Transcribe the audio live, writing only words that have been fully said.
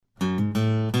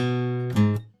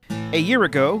A year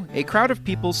ago, a crowd of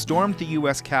people stormed the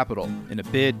U.S. Capitol in a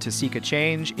bid to seek a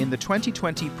change in the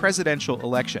 2020 presidential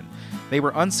election. They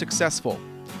were unsuccessful.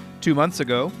 2 months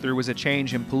ago, there was a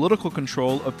change in political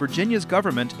control of Virginia's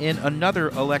government in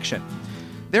another election.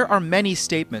 There are many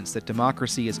statements that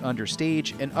democracy is under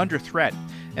siege and under threat,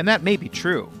 and that may be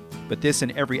true. But this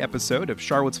and every episode of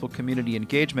Charlottesville Community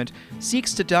Engagement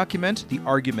seeks to document the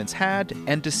arguments had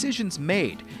and decisions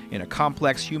made in a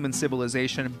complex human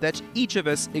civilization that each of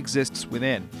us exists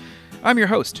within. I'm your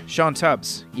host, Sean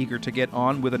Tubbs, eager to get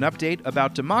on with an update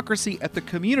about democracy at the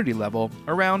community level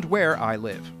around where I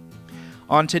live.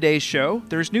 On today's show,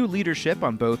 there's new leadership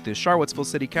on both the Charlottesville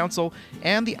City Council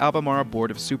and the Albemarle Board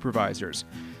of Supervisors.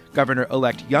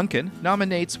 Governor-elect Youngkin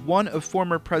nominates one of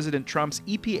former President Trump's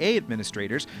EPA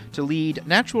administrators to lead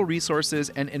natural resources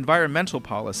and environmental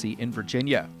policy in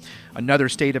Virginia. Another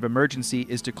state of emergency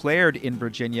is declared in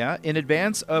Virginia in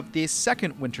advance of the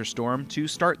second winter storm to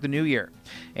start the new year.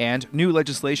 And new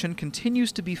legislation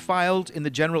continues to be filed in the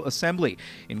General Assembly,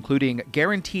 including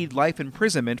guaranteed life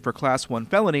imprisonment for Class 1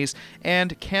 felonies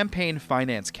and campaign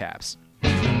finance caps.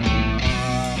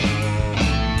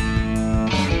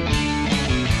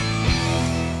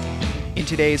 In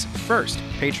today's first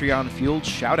Patreon-fueled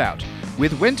shout-out,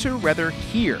 with winter weather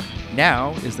here,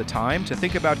 now is the time to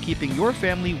think about keeping your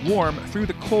family warm through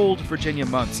the cold Virginia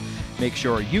months. Make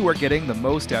sure you are getting the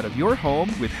most out of your home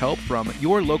with help from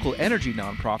your local energy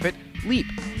nonprofit, LEAP.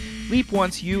 LEAP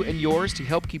wants you and yours to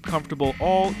help keep comfortable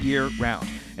all year round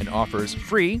and offers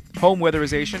free home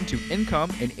weatherization to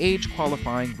income and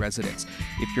age-qualifying residents.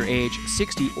 If you're age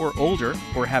 60 or older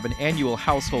or have an annual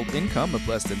household income of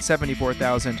less than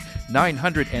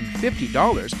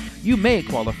 $74,950, you may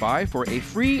qualify for a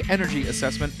free energy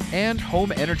assessment and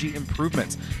home energy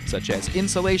improvements, such as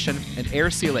insulation and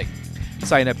air sealing.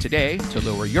 Sign up today to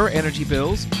lower your energy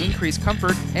bills, increase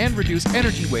comfort, and reduce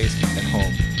energy waste at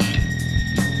home.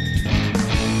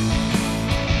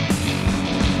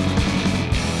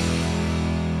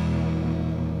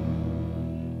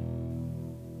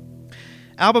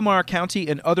 Albemarle County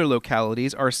and other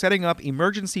localities are setting up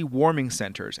emergency warming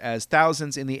centers as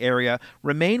thousands in the area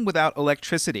remain without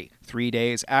electricity 3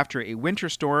 days after a winter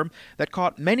storm that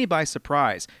caught many by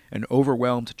surprise and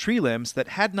overwhelmed tree limbs that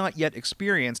had not yet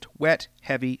experienced wet,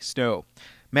 heavy snow.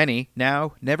 Many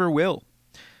now never will.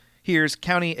 Here's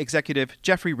County Executive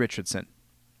Jeffrey Richardson.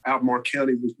 Albemarle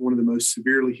County was one of the most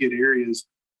severely hit areas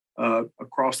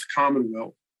across the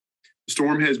Commonwealth. The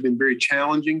storm has been very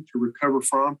challenging to recover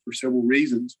from for several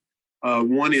reasons.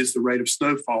 One is the rate of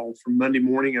snowfall from Monday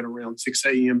morning at around 6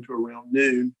 a.m. to around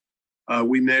noon.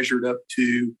 We measured up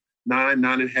to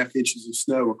 9.5 inches of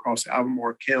snow across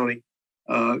Albemarle County.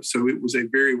 So it was a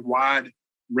very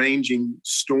wide-ranging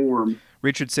storm.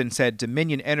 Richardson said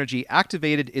Dominion Energy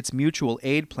activated its mutual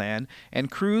aid plan,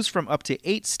 and crews from up to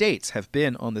 8 states have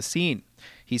been on the scene.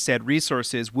 He said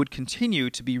resources would continue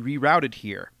to be rerouted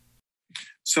here.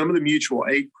 Some of the mutual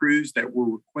aid crews that were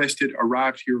requested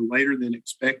arrived here later than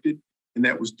expected, and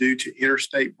that was due to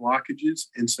interstate blockages.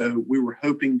 And so we were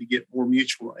hoping to get more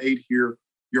mutual aid here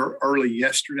early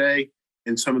yesterday,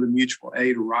 and some of the mutual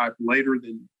aid arrived later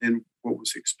than what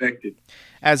was expected.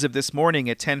 As of this morning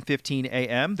at 10:15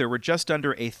 a.m., there were just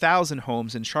under 1,000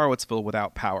 homes in Charlottesville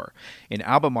without power. In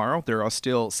Albemarle, there are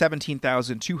still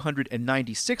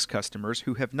 17,296 customers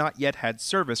who have not yet had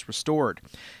service restored.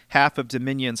 Half of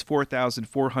Dominion's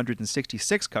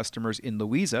 4,466 customers in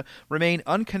Louisa remain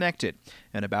unconnected,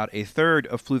 and about a third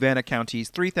of Fluvanna County's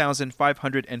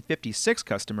 3,556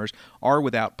 customers are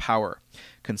without power.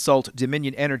 Consult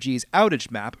Dominion Energy's outage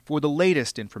map for the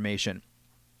latest information.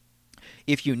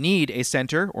 If you need a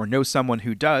center or know someone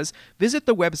who does, visit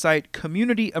the website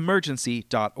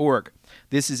communityemergency.org.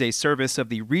 This is a service of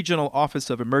the Regional Office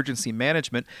of Emergency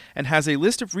Management and has a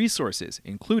list of resources,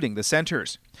 including the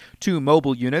centers. 2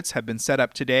 mobile units have been set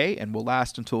up today and will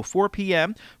last until 4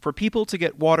 p.m. for people to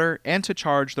get water and to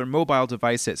charge their mobile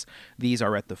devices. These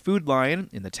are at the Food Lion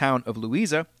in the town of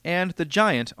Louisa and the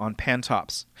Giant on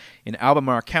Pantops. In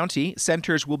Albemarle County,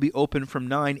 centers will be open from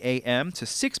 9 a.m. to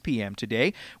 6 p.m.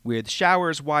 today, with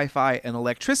showers, Wi-Fi, and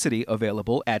electricity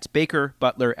available at Baker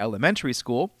Butler Elementary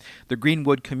School. The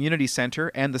Greenwood Community Center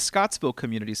and the Scottsville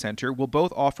Community Center will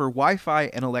both offer Wi-Fi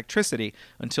and electricity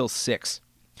until 6.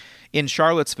 In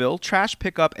Charlottesville, trash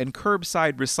pickup and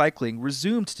curbside recycling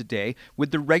resumed today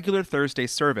with the regular Thursday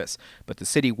service, but the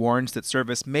city warns that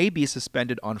service may be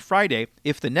suspended on Friday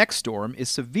if the next storm is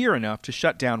severe enough to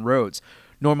shut down roads.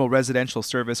 Normal residential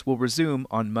service will resume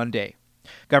on Monday.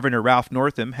 Governor Ralph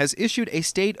Northam has issued a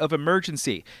state of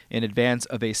emergency in advance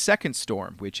of a second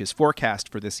storm, which is forecast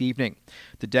for this evening.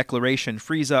 The declaration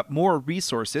frees up more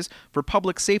resources for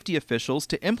public safety officials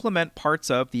to implement parts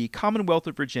of the Commonwealth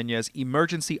of Virginia's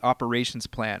Emergency Operations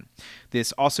Plan.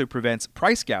 This also prevents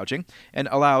price gouging and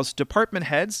allows department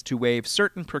heads to waive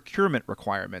certain procurement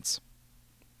requirements.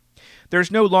 There's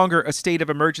no longer a state of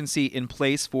emergency in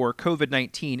place for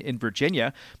COVID-19 in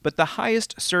Virginia, but the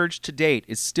highest surge to date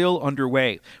is still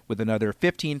underway, with another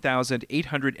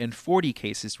 15,840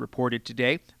 cases reported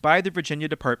today by the Virginia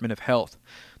Department of Health.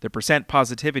 The percent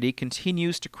positivity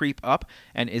continues to creep up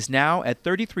and is now at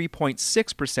 33.6%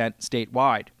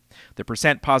 statewide. The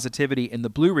percent positivity in the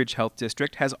Blue Ridge Health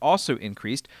District has also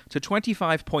increased to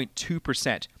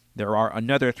 25.2%. There are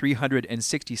another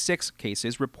 366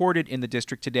 cases reported in the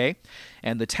district today,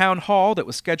 and the town hall that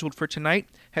was scheduled for tonight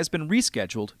has been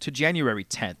rescheduled to January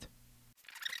 10th.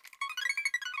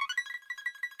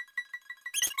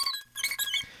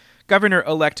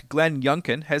 Governor-elect Glenn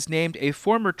Youngkin has named a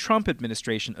former Trump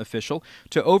administration official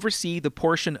to oversee the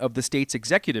portion of the state's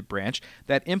executive branch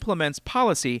that implements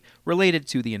policy related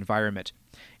to the environment.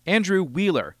 Andrew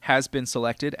Wheeler has been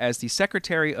selected as the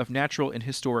Secretary of Natural and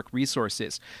Historic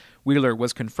Resources. Wheeler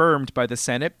was confirmed by the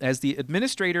Senate as the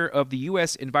administrator of the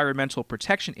U.S. Environmental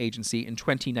Protection Agency in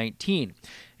 2019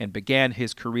 and began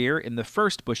his career in the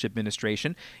first Bush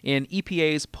administration in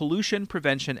EPA's Pollution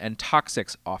Prevention and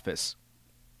Toxics Office.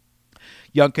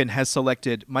 Youngkin has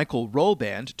selected Michael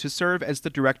Rollband to serve as the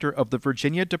director of the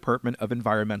Virginia Department of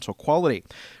Environmental Quality.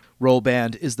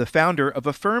 Rollband is the founder of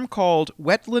a firm called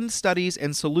Wetland Studies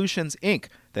and Solutions, Inc.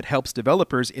 that helps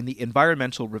developers in the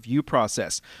environmental review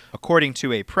process. According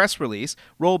to a press release,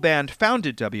 Rollband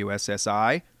founded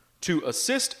WSSI to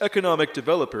assist economic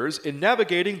developers in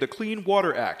navigating the Clean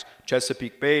Water Act,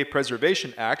 Chesapeake Bay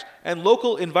Preservation Act, and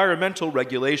local environmental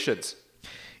regulations.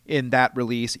 In that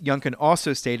release, Youngkin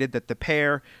also stated that the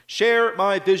pair share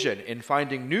my vision in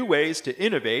finding new ways to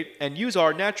innovate and use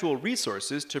our natural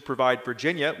resources to provide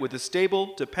Virginia with a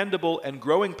stable, dependable, and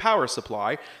growing power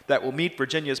supply that will meet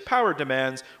Virginia's power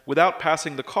demands without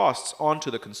passing the costs on to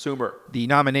the consumer. The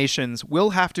nominations will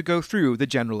have to go through the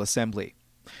General Assembly.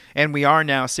 And we are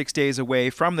now 6 days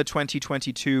away from the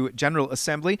 2022 General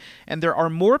Assembly, and there are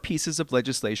more pieces of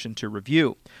legislation to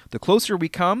review. The closer we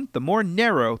come, the more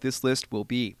narrow this list will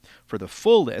be. For the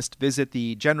full list, visit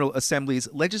the General Assembly's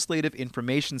Legislative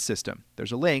Information System.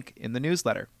 There's a link in the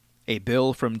newsletter. A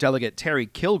bill from Delegate Terry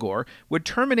Kilgore would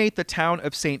terminate the town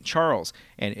of St. Charles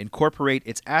and incorporate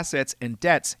its assets and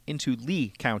debts into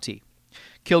Lee County.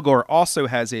 Kilgore also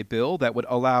has a bill that would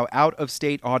allow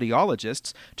out-of-state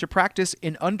audiologists to practice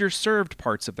in underserved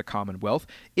parts of the Commonwealth,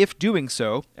 if doing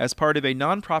so as part of a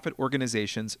nonprofit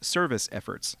organization's service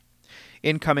efforts.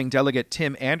 Incoming Delegate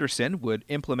Tim Anderson would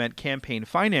implement campaign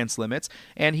finance limits,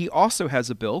 and he also has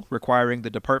a bill requiring the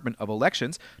Department of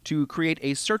Elections to create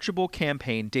a searchable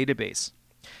campaign database.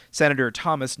 Senator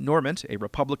Thomas Normant, a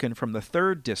Republican from the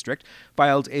 3rd District,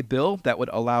 filed a bill that would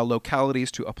allow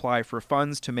localities to apply for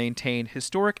funds to maintain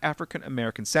historic African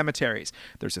American cemeteries.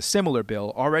 There's a similar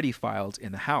bill already filed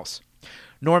in the House.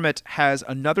 Normant has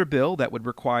another bill that would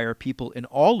require people in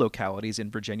all localities in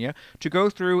Virginia to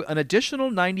go through an additional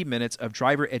 90 minutes of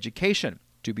driver education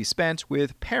to be spent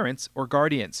with parents or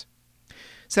guardians.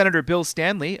 Senator Bill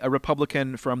Stanley, a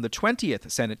Republican from the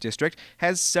 20th Senate District,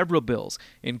 has several bills,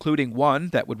 including one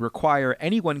that would require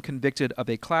anyone convicted of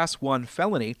a Class 1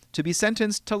 felony to be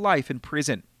sentenced to life in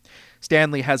prison.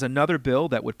 Stanley has another bill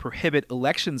that would prohibit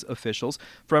elections officials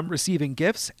from receiving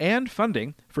gifts and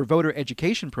funding for voter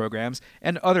education programs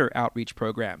and other outreach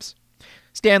programs.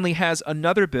 Stanley has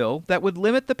another bill that would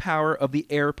limit the power of the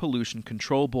Air Pollution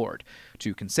Control Board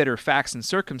to consider facts and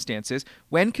circumstances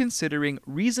when considering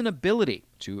reasonability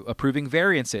to approving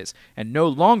variances and no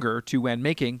longer to when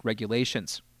making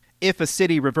regulations. If a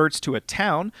city reverts to a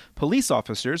town, police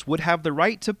officers would have the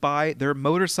right to buy their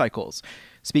motorcycles.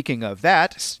 Speaking of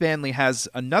that, Stanley has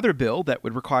another bill that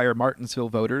would require Martinsville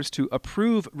voters to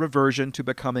approve reversion to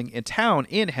becoming a town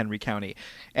in Henry County,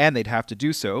 and they'd have to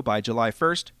do so by July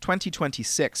 1st,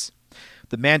 2026.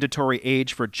 The mandatory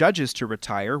age for judges to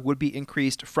retire would be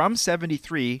increased from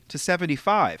 73 to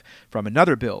 75 from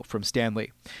another bill from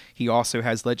Stanley. He also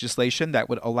has legislation that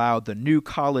would allow the New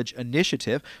College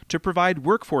Initiative to provide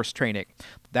workforce training.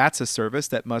 That's a service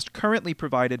that must currently be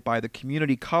provided by the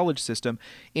community college system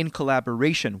in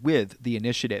collaboration with the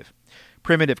initiative.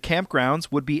 Primitive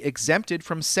campgrounds would be exempted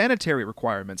from sanitary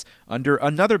requirements under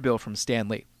another bill from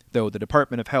Stanley, though the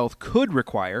Department of Health could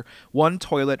require one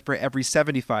toilet for every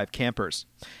 75 campers.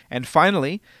 And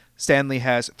finally, Stanley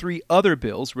has 3 other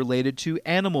bills related to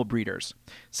animal breeders.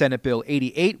 Senate Bill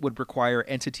 88 would require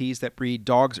entities that breed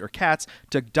dogs or cats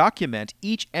to document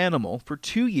each animal for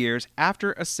 2 years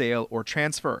after a sale or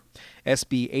transfer.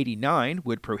 SB 89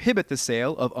 would prohibit the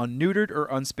sale of unneutered or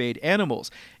unspayed animals,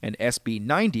 and SB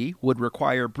 90 would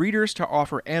require breeders to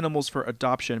offer animals for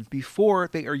adoption before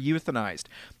they are euthanized.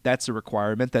 That's a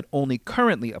requirement that only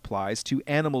currently applies to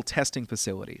animal testing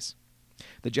facilities.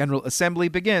 The General Assembly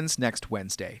begins next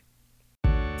Wednesday.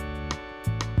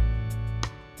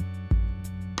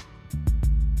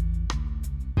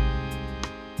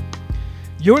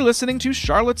 You're listening to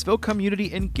Charlottesville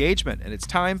Community Engagement, and it's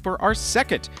time for our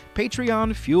second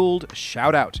Patreon-fueled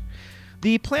shout-out.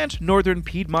 The Plant Northern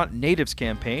Piedmont Natives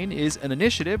campaign is an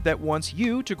initiative that wants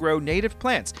you to grow native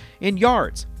plants in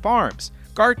yards, farms,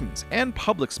 gardens, and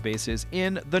public spaces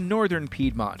in the Northern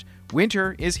Piedmont.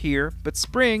 Winter is here, but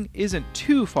spring isn't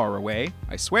too far away,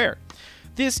 I swear.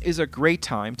 This is a great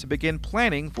time to begin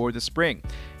planning for the spring,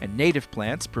 and native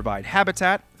plants provide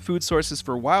habitat, food sources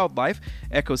for wildlife,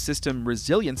 ecosystem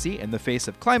resiliency in the face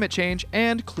of climate change,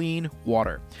 and clean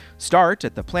water. Start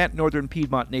at the Plant Northern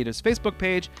Piedmont Natives Facebook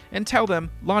page and tell them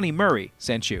Lonnie Murray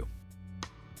sent you.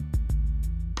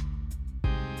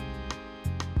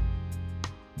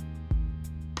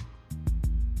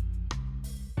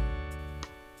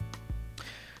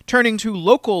 Turning to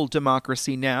local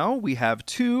democracy now, we have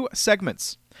 2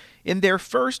 segments. In their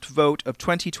first vote of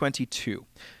 2022,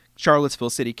 Charlottesville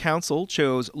City Council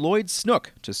chose Lloyd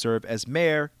Snook to serve as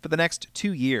mayor for the next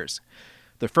 2 years.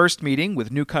 The first meeting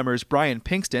with newcomers Brian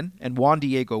Pinkston and Juan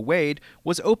Diego Wade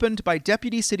was opened by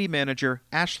Deputy City Manager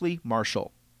Ashley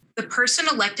Marshall. The person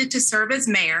elected to serve as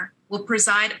mayor will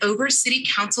preside over city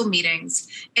council meetings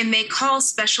and may call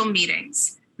special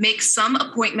meetings, make some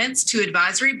appointments to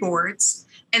advisory boards,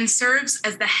 and serves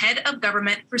as the head of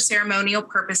government for ceremonial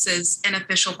purposes and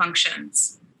official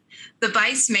functions. The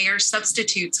vice mayor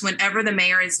substitutes whenever the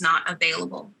mayor is not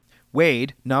available.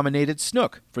 Wade nominated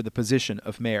Snook for the position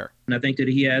of mayor. And I think that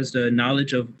he has the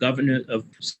knowledge of governance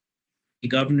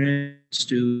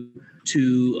to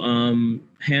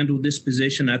handle this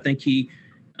position. I think he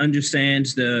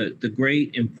understands the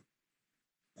great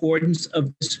importance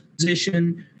of this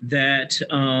position, that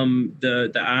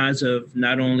the eyes of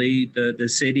not only the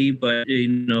city, but a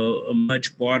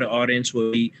much broader audience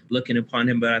will be looking upon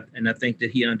him. And I think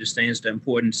that he understands the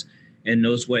importance and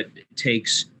knows what it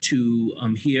takes to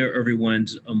hear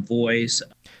everyone's voice.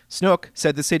 Snook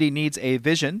said the city needs a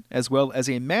vision as well as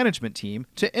a management team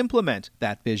to implement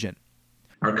that vision.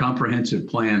 Our comprehensive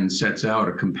plan sets out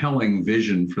a compelling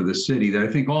vision for the city that I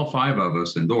think all 5 of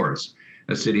us endorse.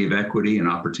 A city of equity and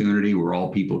opportunity where all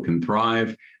people can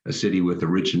thrive, a city with a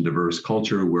rich and diverse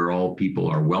culture where all people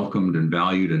are welcomed and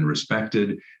valued and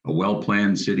respected, a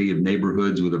well-planned city of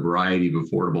neighborhoods with a variety of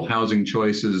affordable housing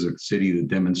choices, a city that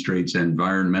demonstrates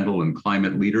environmental and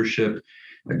climate leadership,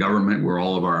 a government where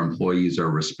all of our employees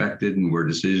are respected and where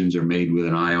decisions are made with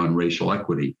an eye on racial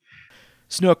equity.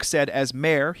 Snook said as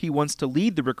mayor, he wants to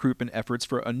lead the recruitment efforts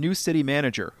for a new city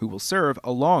manager who will serve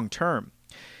a long term.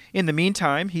 In the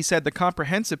meantime, he said the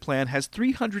comprehensive plan has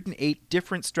 308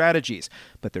 different strategies,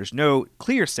 but there's no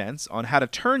clear sense on how to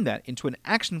turn that into an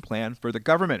action plan for the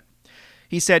government.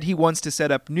 He said he wants to set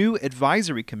up new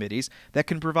advisory committees that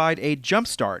can provide a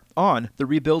jumpstart on the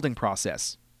rebuilding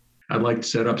process. I'd like to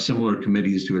set up similar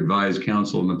committees to advise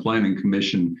council and the planning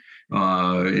commission,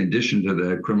 in addition to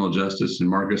the criminal justice and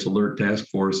Marcus Alert task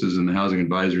forces and the housing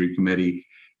advisory committee,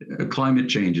 a climate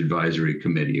change advisory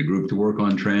committee, a group to work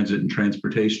on transit and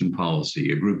transportation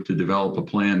policy, a group to develop a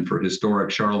plan for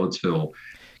historic Charlottesville.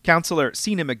 Councilor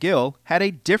Sina McGill had a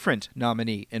different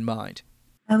nominee in mind.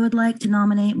 I would like to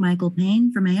nominate Michael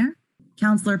Payne for mayor.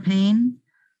 Councilor Payne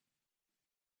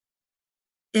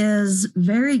is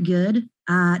very good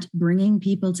at bringing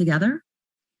people together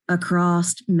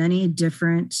across many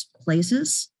different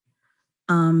places.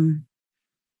 I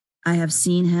have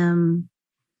seen him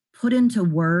put into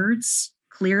words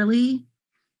clearly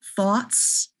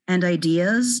thoughts and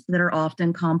ideas that are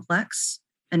often complex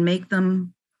and make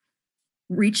them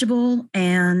reachable,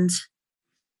 and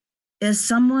is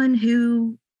someone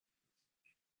who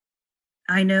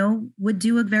I know would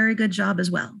do a very good job as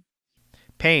well.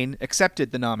 Payne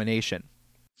accepted the nomination.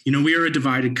 We are a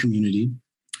divided community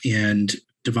and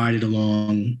divided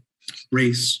along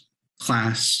race,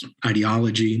 class,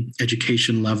 ideology,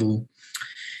 education level.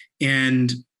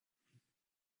 And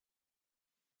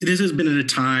this has been at a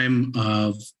time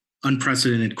of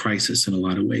unprecedented crisis in a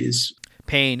lot of ways.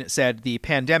 Payne said the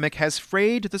pandemic has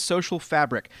frayed the social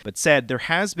fabric, but said there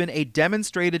has been a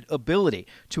demonstrated ability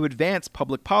to advance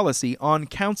public policy on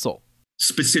council.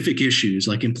 specific issues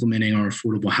like implementing our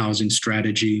affordable housing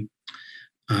strategy,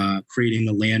 creating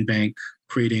the land bank,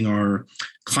 creating our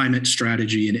climate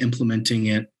strategy and implementing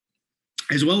it,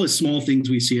 as well as small things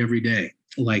we see every day,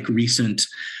 like recent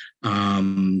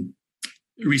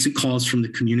calls from the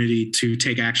community to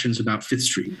take actions about Fifth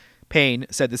Street. Payne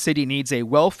said the city needs a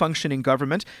well-functioning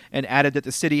government and added that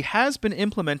the city has been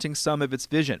implementing some of its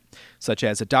vision, such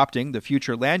as adopting the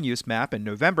future land use map in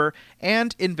November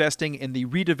and investing in the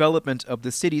redevelopment of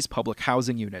the city's public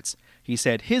housing units. He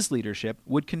said his leadership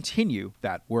would continue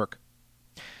that work.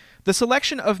 The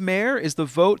selection of mayor is the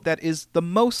vote that is the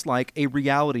most like a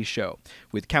reality show,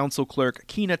 with Council Clerk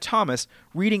Keena Thomas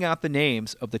reading out the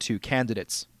names of the two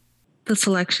candidates. The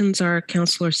selections are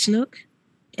Councilor Snook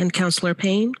and Councilor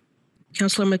Payne.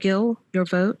 Councilor McGill, your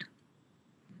vote?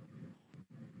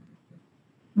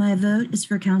 My vote is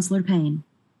for Councilor Payne.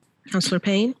 Councilor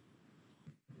Payne?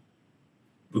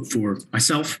 Vote for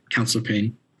myself, Councilor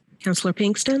Payne. Councilor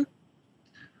Pinkston?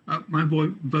 My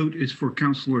vote is for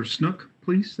Councilor Snook,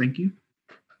 please. Thank you.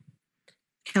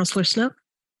 Councilor Snook?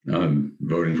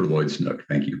 Voting for Lloyd Snook.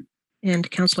 Thank you. And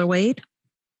Councilor Wade?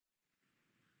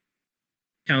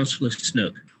 Councilor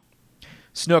Snook.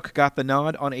 Snook got the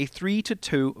nod on a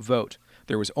 3-2 vote.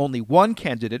 There was only one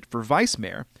candidate for vice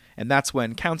mayor, and that's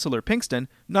when Councilor Pinkston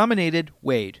nominated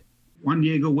Wade. Juan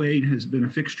Diego Wade has been a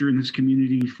fixture in this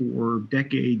community for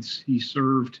decades. He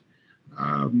served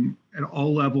at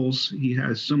all levels. He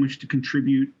has so much to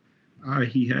contribute.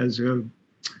 He has a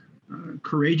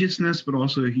courageousness, but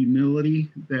also a humility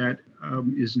that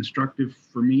is instructive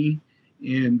for me.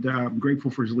 And I'm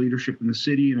grateful for his leadership in the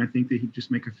city. And I think that he'd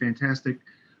just make a fantastic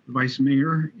vice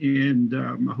mayor. And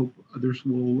I hope others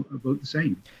will vote the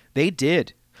same. They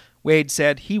did. Wade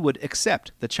said he would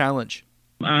accept the challenge.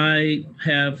 I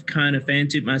have kind of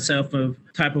fancied myself a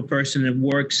type of person that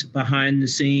works behind the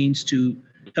scenes to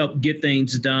help get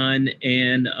things done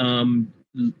and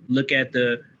look at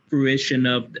the fruition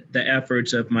of the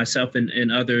efforts of myself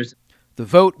and others. The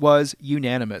vote was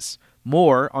unanimous.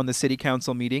 More on the City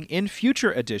Council meeting in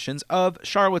future editions of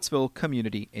Charlottesville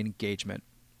Community Engagement.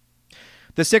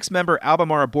 The 6-member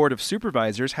Albemarle Board of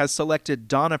Supervisors has selected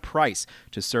Donna Price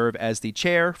to serve as the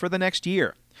chair for the next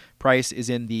year. Price is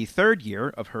in the 3rd year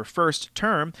of her first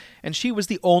term, and she was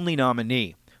the only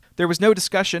nominee. There was no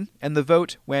discussion, and the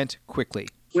vote went quickly.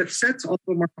 What sets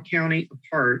Albemarle County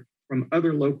apart from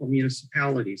other local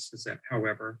municipalities,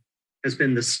 however, has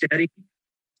been the steady,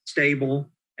 stable,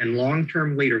 and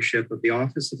long-term leadership of the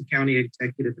Office of the County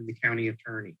Executive and the County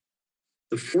Attorney.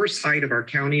 The foresight of our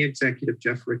County Executive,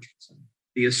 Jeff Richardson,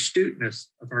 the astuteness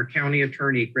of our County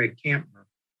Attorney, Greg Kampner,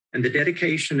 and the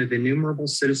dedication of innumerable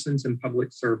citizens and public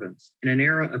servants in an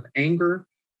era of anger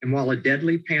and while a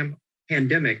deadly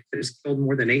pandemic that has killed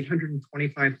more than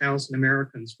 825,000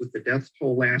 Americans, with the death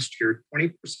toll last year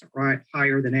 20%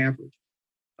 higher than average,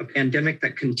 a pandemic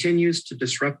that continues to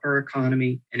disrupt our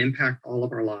economy and impact all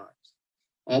of our lives.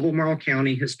 Albemarle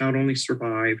County has not only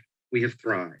survived, we have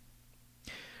thrived.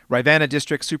 Rivanna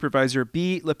District Supervisor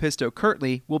B. Lepisto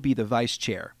Kirtley will be the vice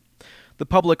chair. The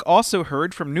public also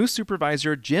heard from new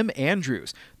Supervisor Jim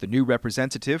Andrews, the new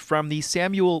representative from the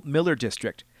Samuel Miller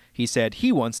District. He said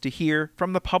he wants to hear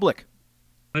from the public.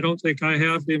 I don't think I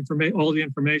have all the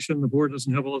information. The board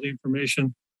doesn't have all the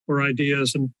information or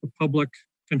ideas, and the public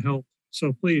can help.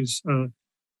 So please, I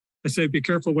say be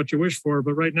careful what you wish for,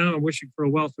 but right now I'm wishing for a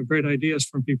wealth of great ideas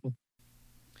from people.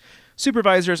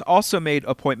 Supervisors also made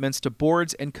appointments to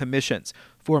boards and commissions.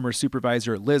 Former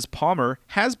Supervisor Liz Palmer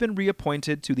has been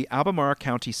reappointed to the Albemarle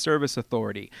County Service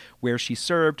Authority, where she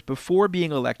served before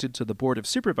being elected to the Board of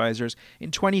Supervisors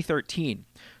in 2013.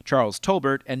 Charles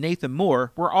Tolbert and Nathan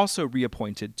Moore were also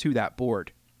reappointed to that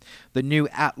board. The new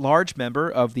at-large member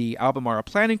of the Albemarle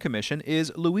Planning Commission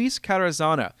is Luis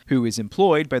Carazana, who is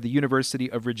employed by the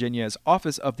University of Virginia's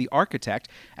Office of the Architect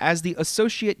as the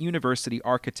Associate University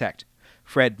Architect.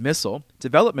 Fred Missel,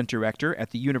 Development Director at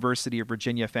the University of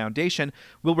Virginia Foundation,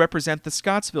 will represent the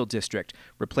Scottsville District,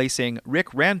 replacing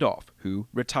Rick Randolph, who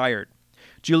retired.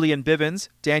 Julian Bivens,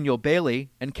 Daniel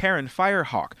Bailey, and Karen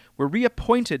Firehawk were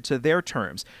reappointed to their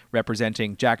terms,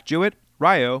 representing Jack Jewett,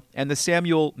 Rio, and the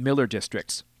Samuel Miller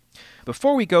districts.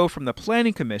 Before we go from the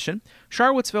Planning Commission,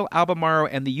 Charlottesville, Albemarle,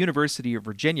 and the University of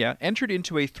Virginia entered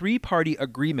into a 3-party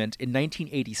agreement in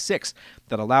 1986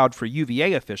 that allowed for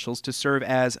UVA officials to serve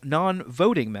as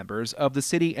non-voting members of the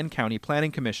city and county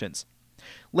planning commissions.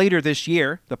 Later this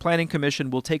year, the Planning Commission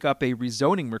will take up a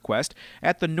rezoning request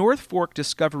at the North Fork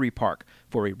Discovery Park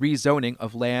for a rezoning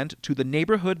of land to the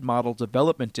Neighborhood Model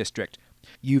Development District,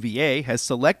 UVA has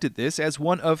selected this as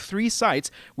one of 3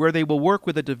 sites where they will work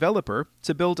with a developer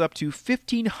to build up to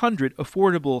 1,500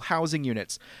 affordable housing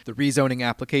units. The rezoning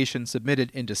application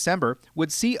submitted in December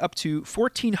would see up to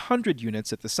 1,400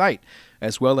 units at the site,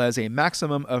 as well as a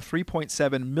maximum of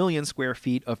 3.7 million square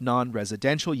feet of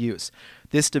non-residential use.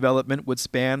 This development would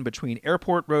span between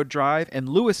Airport Road Drive and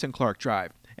Lewis and Clark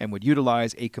Drive, and would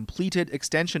utilize a completed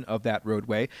extension of that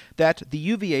roadway that the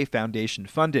UVA Foundation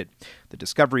funded. The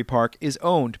Discovery Park is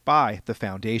owned by the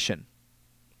foundation.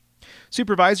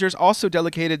 Supervisors also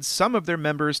delegated some of their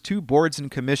members to boards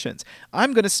and commissions.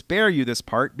 I'm going to spare you this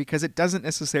part because it doesn't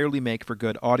necessarily make for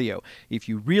good audio. If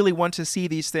you really want to see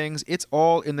these things, it's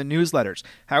all in the newsletters.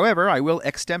 However, I will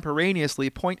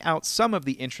extemporaneously point out some of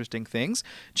the interesting things.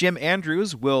 Jim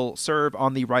Andrews will serve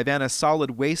on the Rivanna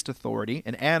Solid Waste Authority,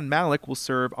 and Ann Malik will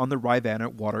serve on the Rivanna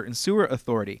Water and Sewer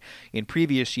Authority. In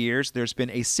previous years, there's been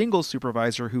a single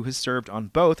supervisor who has served on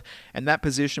both, and that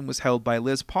position was held by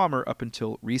Liz Palmer up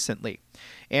until recently.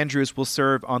 Andrews will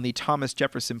serve on the Thomas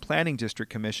Jefferson Planning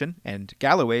District Commission, and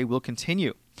Galloway will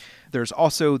continue. There's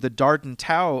also the Darden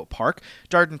Tow Park.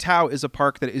 Darden Tow is a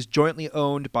park that is jointly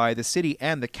owned by the city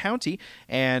and the county,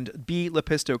 and B.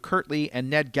 Lepisto Kirtley and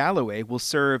Ned Galloway will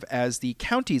serve as the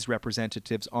county's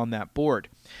representatives on that board.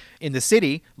 In the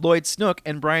city, Lloyd Snook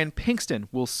and Brian Pinkston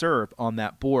will serve on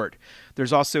that board.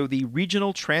 There's also the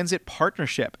Regional Transit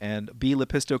Partnership, and B.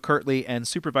 Lepisto Kirtley and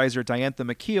Supervisor Diantha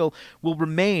McKeel will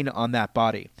remain on that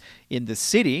body. In the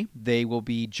city, they will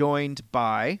be joined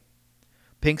by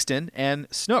Pinkston and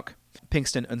Snook.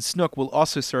 Pinkston and Snook will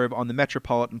also serve on the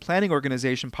Metropolitan Planning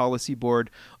Organization Policy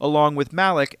Board, along with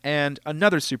Malik and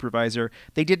another supervisor.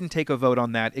 They didn't take a vote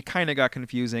on that. It kind of got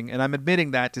confusing, and I'm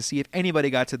admitting that to see if anybody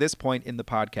got to this point in the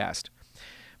podcast.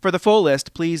 For the full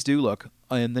list, please do look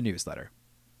in the newsletter.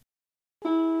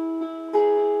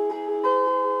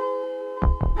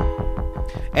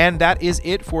 And that is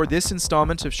it for this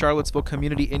installment of Charlottesville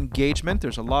Community Engagement.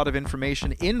 There's a lot of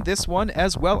information in this one,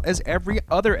 as well as every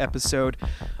other episode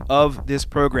of this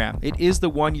program. It is the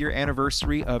 1-year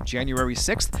anniversary of January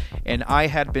 6th, and I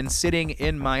had been sitting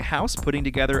in my house putting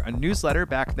together a newsletter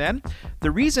back then.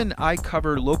 The reason I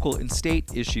cover local and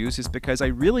state issues is because I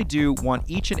really do want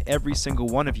each and every single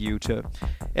one of you to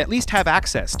at least have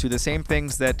access to the same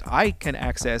things that I can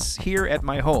access here at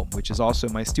my home, which is also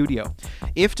my studio.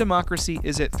 If democracy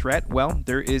is at threat, well,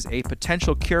 there is a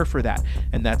potential cure for that,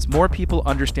 and that's more people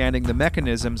understanding the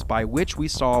mechanisms by which we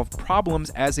solve problems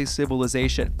as a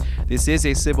civilization. This is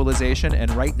a civilization,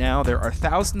 and right now there are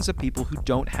thousands of people who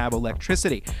don't have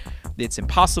electricity. It's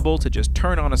impossible to just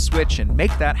turn on a switch and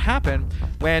make that happen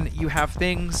when you have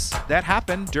things that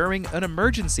happen during an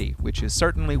emergency, which is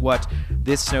certainly what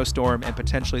this snowstorm and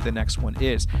potentially the next one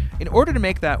is. In order to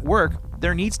make that work,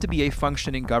 there needs to be a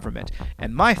functioning government.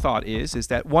 And my thought is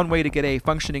that one way to get a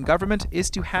functioning government is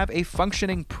to have a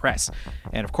functioning press.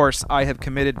 And of course, I have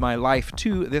committed my life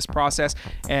to this process,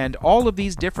 and all of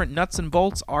these different nuts and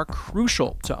bolts are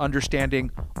crucial to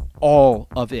understanding all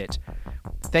of it.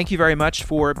 Thank you very much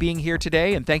for being here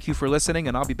today, and thank you for listening,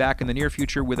 and I'll be back in the near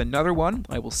future with another one.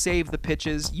 I will save the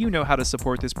pitches. You know how to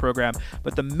support this program,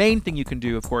 but the main thing you can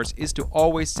do, of course, is to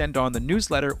always send on the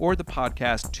newsletter or the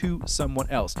podcast to someone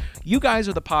else. You guys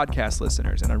are the podcast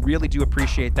listeners, and I really do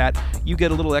appreciate that. You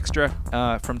get a little extra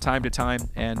from time to time,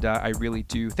 and I really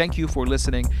do. Thank you for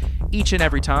listening each and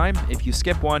every time. If you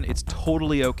skip one, it's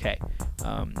totally okay.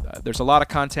 There's a lot of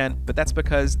content, but that's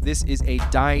because this is a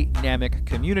dynamic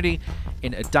community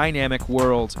in a dynamic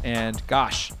world, and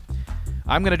gosh,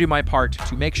 I'm going to do my part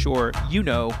to make sure you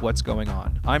know what's going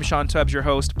on. I'm Sean Tubbs, your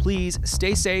host. Please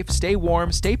stay safe, stay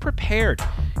warm, stay prepared.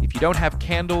 If you don't have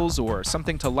candles or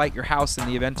something to light your house in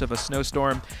the event of a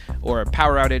snowstorm or a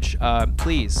power outage,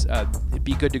 please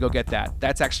be good to go get that.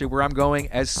 That's actually where I'm going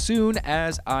as soon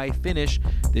as I finish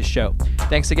this show.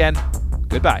 Thanks again.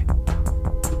 Goodbye.